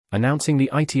announcing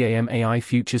the ITAM AI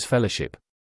Futures Fellowship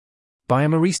by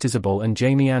AmAristizabal and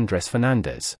Jaime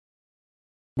Fernandez.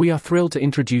 We are thrilled to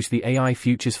introduce the AI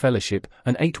Futures Fellowship,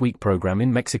 an 8-week program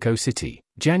in Mexico City,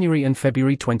 January and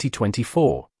February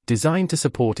 2024, designed to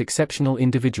support exceptional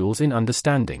individuals in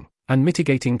understanding and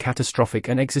mitigating catastrophic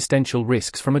and existential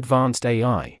risks from advanced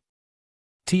AI.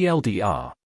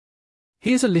 TLDR.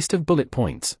 Here's a list of bullet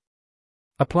points.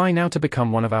 Apply now to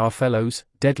become one of our fellows.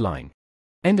 Deadline: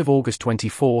 end of August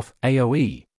 24,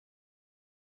 AOE.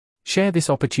 Share this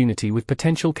opportunity with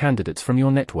potential candidates from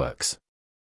your networks.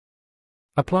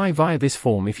 Apply via this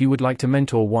form if you would like to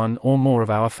mentor one or more of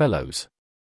our fellows.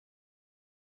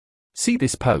 See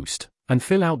this post and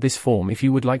fill out this form if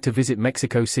you would like to visit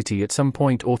Mexico City at some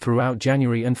point or throughout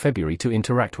January and February to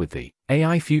interact with the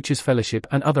AI Futures Fellowship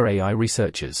and other AI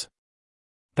researchers.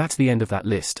 That's the end of that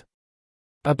list.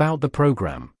 About the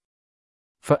program.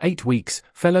 For 8 weeks,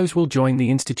 fellows will join the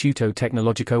Instituto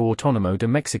Tecnológico Autónomo de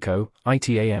Mexico,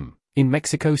 ITAM, in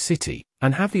Mexico City,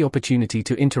 and have the opportunity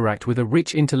to interact with a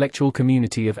rich intellectual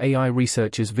community of AI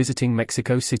researchers visiting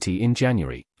Mexico City in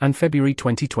January and February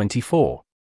 2024.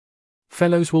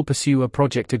 Fellows will pursue a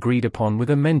project agreed upon with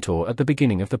a mentor at the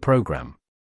beginning of the program.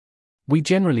 We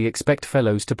generally expect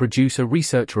fellows to produce a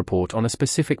research report on a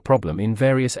specific problem in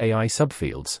various AI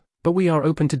subfields, but we are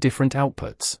open to different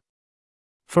outputs.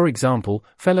 For example,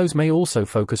 fellows may also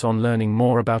focus on learning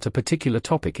more about a particular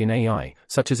topic in AI,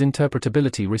 such as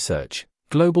interpretability research,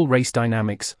 global race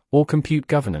dynamics, or compute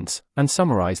governance, and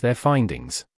summarize their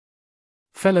findings.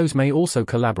 Fellows may also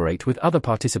collaborate with other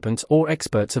participants or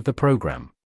experts of the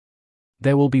program.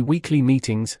 There will be weekly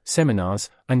meetings, seminars,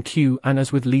 and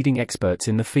Q&As with leading experts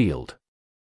in the field.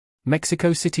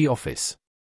 Mexico City Office.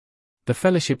 The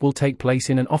fellowship will take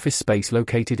place in an office space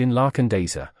located in La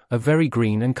Condesa, a very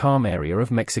green and calm area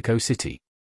of Mexico City.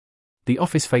 The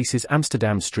office faces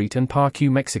Amsterdam Street and Parque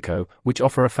Mexico, which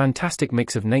offer a fantastic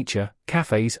mix of nature,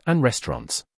 cafes, and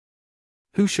restaurants.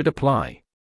 Who should apply?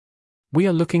 We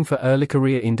are looking for early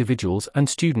career individuals and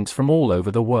students from all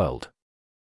over the world.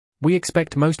 We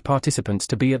expect most participants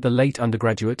to be at the late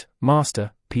undergraduate,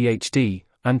 master, PhD,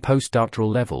 and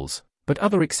postdoctoral levels, but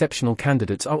other exceptional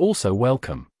candidates are also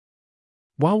welcome.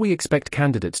 While we expect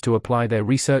candidates to apply their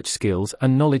research skills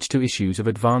and knowledge to issues of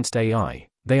advanced AI,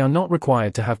 they are not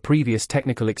required to have previous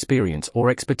technical experience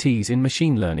or expertise in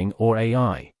machine learning or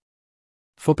AI.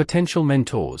 For potential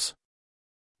mentors.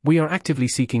 We are actively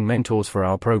seeking mentors for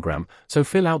our program, so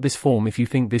fill out this form if you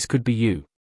think this could be you.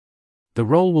 The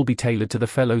role will be tailored to the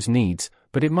fellow's needs,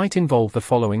 but it might involve the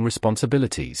following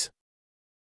responsibilities.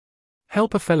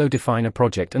 Help a fellow define a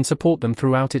project and support them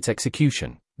throughout its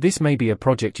execution. This may be a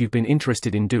project you've been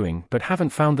interested in doing but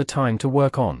haven't found the time to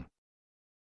work on.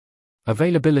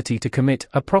 Availability to commit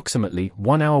approximately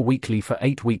 1 hour weekly for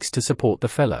 8 weeks to support the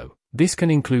fellow. This can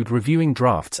include reviewing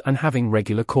drafts and having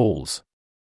regular calls.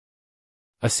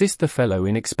 Assist the fellow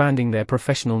in expanding their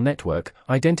professional network,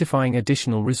 identifying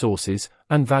additional resources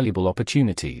and valuable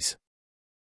opportunities.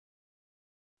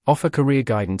 Offer career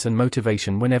guidance and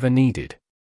motivation whenever needed.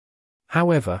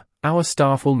 However, our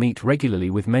staff will meet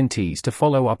regularly with mentees to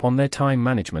follow up on their time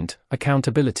management,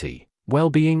 accountability,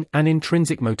 well-being, and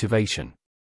intrinsic motivation.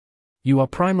 You are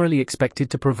primarily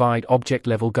expected to provide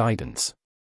object-level guidance.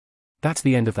 That's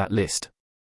the end of that list.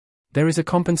 There is a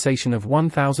compensation of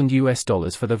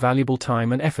 $1,000 for the valuable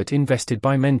time and effort invested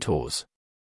by mentors.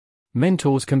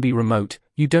 Mentors can be remote,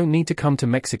 you don't need to come to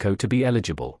Mexico to be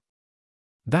eligible.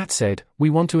 That said, we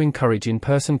want to encourage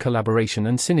in-person collaboration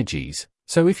and synergies.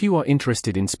 So if you are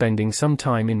interested in spending some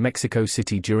time in Mexico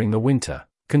City during the winter,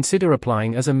 consider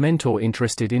applying as a mentor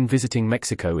interested in visiting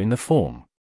Mexico in the form.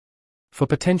 For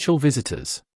potential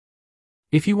visitors.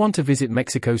 If you want to visit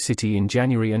Mexico City in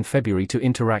January and February to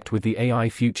interact with the AI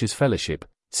Futures Fellowship,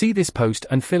 see this post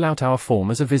and fill out our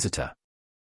form as a visitor.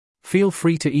 Feel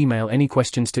free to email any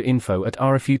questions to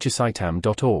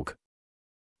info@arifuturesitam.org.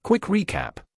 Quick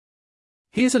recap.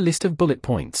 Here's a list of bullet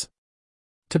points.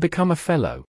 To become a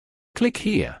fellow. Click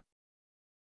here.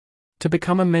 To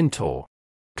become a mentor.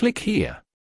 Click here.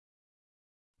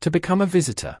 To become a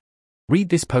visitor. Read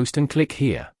this post and click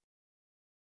here.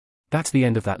 That's the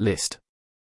end of that list.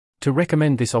 To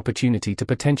recommend this opportunity to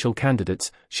potential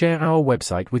candidates, share our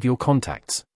website with your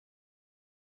contacts.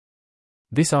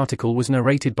 This article was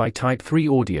narrated by Type 3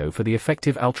 Audio for the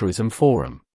Effective Altruism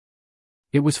Forum.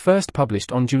 It was first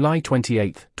published on July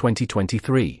 28,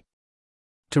 2023.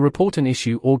 To report an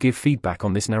issue or give feedback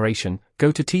on this narration,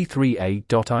 go to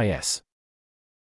t3a.is.